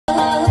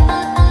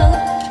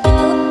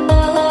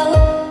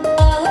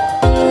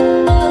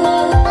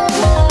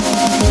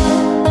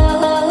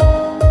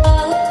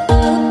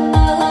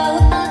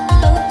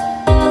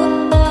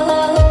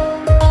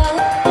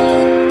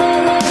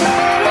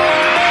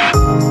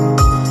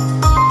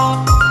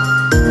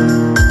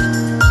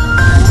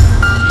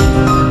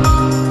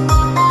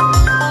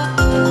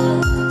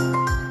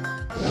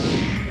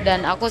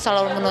Dan aku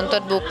selalu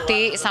menuntut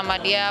bukti sama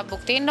dia,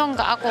 buktiin dong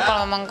ke aku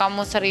kalau memang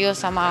kamu serius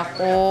sama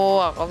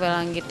aku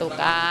bilang gitu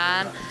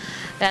kan.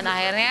 Dan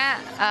akhirnya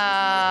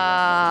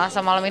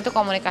semalam itu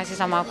komunikasi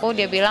sama aku,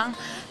 dia bilang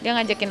dia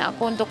ngajakin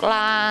aku untuk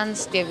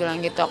lunch, dia bilang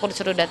gitu, aku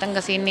disuruh datang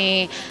ke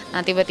sini.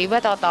 Nah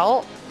tiba-tiba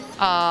tahu-tahu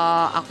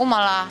aku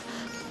malah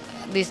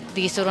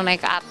disuruh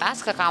naik ke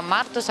atas ke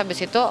kamar, terus habis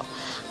itu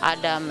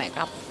ada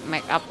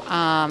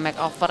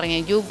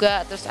makeovernya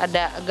juga, terus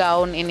ada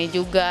gaun ini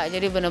juga,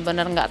 jadi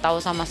bener-bener nggak tahu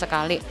sama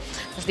sekali.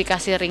 Terus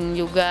dikasih ring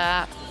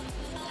juga.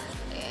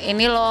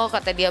 Ini loh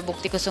kata dia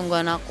bukti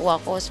kesungguhan aku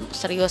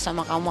serius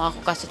sama kamu, aku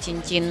kasih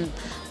cincin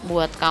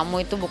buat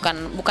kamu, itu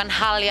bukan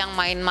hal yang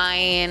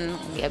main-main,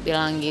 dia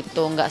bilang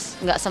gitu,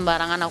 nggak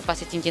sembarangan aku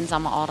kasih cincin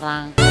sama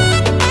orang.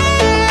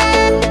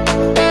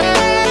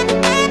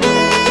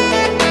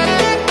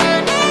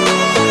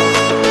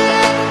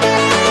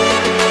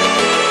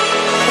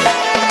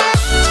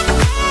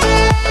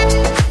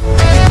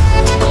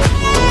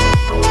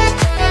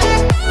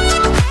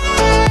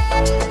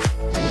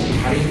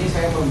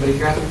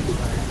 Memberikan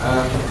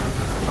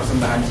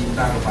persembahan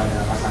cinta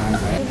kepada pasangan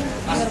saya.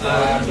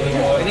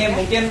 Ini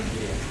mungkin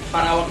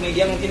para awak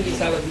media mungkin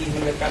bisa lebih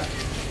mendekat,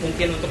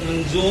 mungkin untuk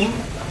men-zoom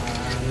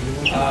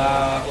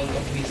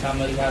untuk bisa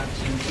melihat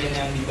cincin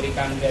yang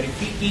diberikan dari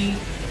Vicky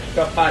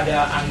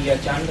kepada Anggia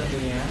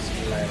tentunya.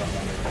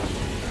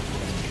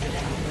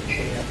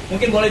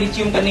 Mungkin boleh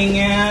dicium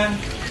keningnya.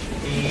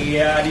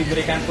 Iya,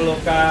 diberikan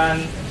pelukan.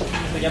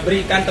 Tentunya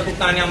berikan tepuk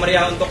tangan yang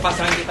meriah untuk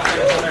pasangan kita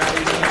pada sore hari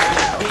ini,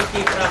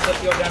 Vicky,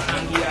 Prasetyo dan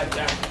Anggia.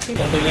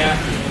 Tentunya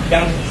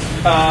yang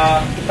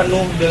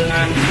penuh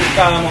dengan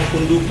suka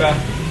maupun duka.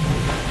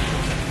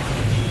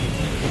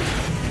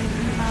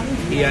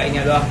 Iya,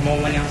 ini adalah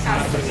momen yang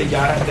sangat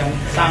bersejarah dan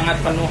sangat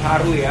penuh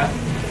haru ya,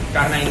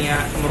 karena ini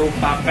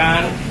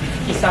merupakan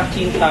kisah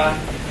cinta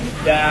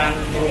dan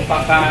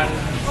merupakan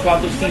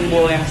suatu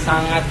simbol yang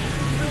sangat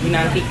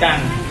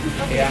dinantikan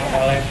ya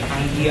oleh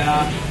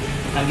Anggia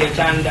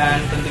dan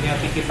tentunya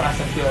Vicky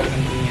Prasetyo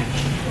tentunya.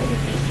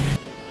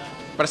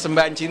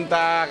 Persembahan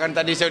cinta, kan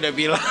tadi saya udah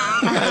bilang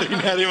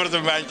hari-hari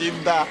persembahan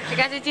cinta.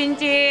 Dikasih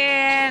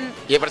cincin.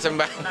 Ya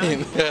persembahan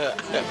cinta.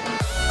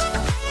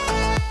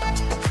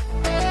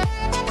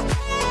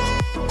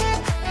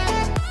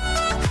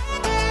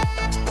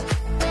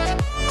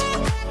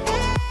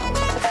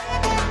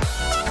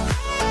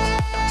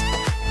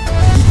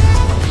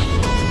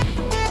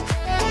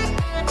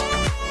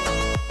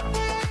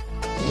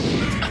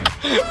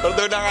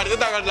 Pertunangan itu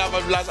tanggal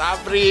 18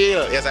 April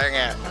ya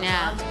sayangnya.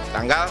 Ya.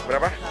 Tanggal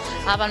berapa?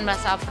 18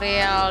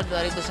 April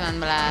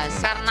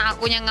 2019. Karena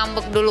akunya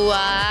ngambek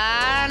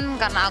duluan,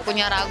 karena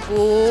akunya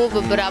ragu,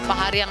 beberapa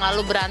hari yang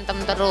lalu berantem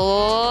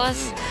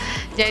terus.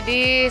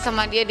 Jadi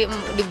sama dia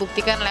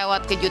dibuktikan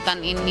lewat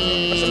kejutan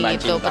ini,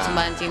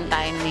 persembahan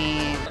cinta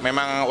ini.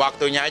 Memang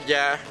waktunya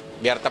aja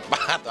biar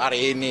tepat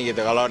hari ini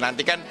gitu. Kalau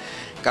nanti kan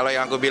kalau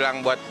yang aku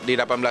bilang buat di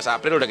 18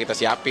 April udah kita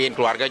siapin,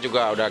 keluarga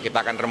juga udah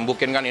kita akan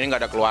rembukin kan, ini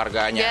nggak ada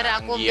keluarganya.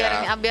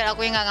 Biar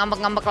aku yang nggak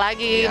ngambek-ngambek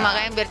lagi,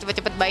 makanya biar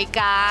cepet-cepet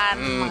baikan,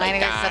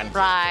 makanya dikasih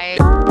surprise.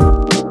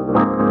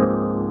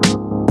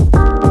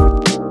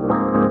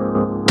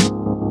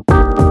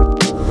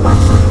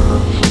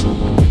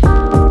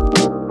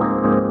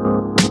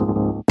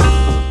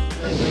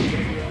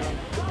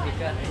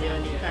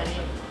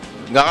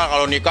 Enggak kan,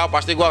 kalau nikah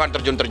pasti gua akan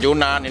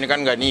terjun-terjunan, ini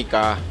kan nggak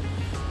nikah.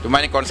 Cuma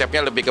ini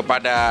konsepnya lebih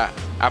kepada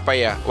apa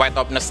ya, white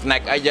of the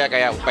snack aja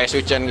kayak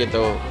pesucen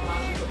gitu.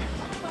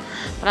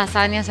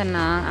 Perasaannya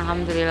senang,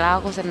 alhamdulillah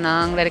aku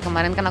senang. Dari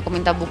kemarin kan aku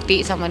minta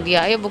bukti sama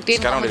dia, ayo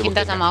buktiin kamu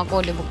cinta sama aku,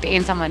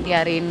 dibuktiin sama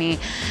dia hari ini.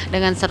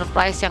 Dengan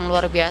surprise yang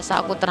luar biasa,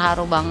 aku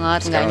terharu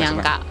banget, nggak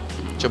nyangka.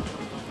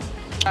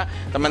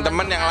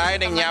 Teman-teman yang lain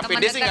yang nyiapin,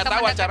 dia sih nggak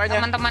tahu acaranya.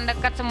 Teman-teman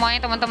dekat semuanya,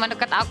 teman-teman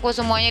dekat aku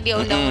semuanya dia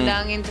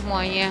undang-undangin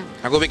semuanya.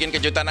 Aku bikin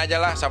kejutan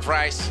aja lah,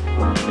 surprise.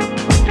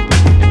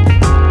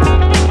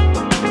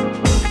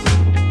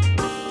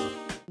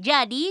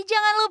 Jadi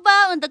jangan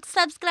lupa untuk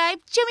subscribe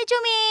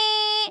Cumicumi.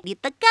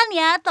 Ditekan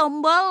ya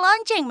tombol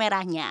lonceng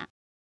merahnya.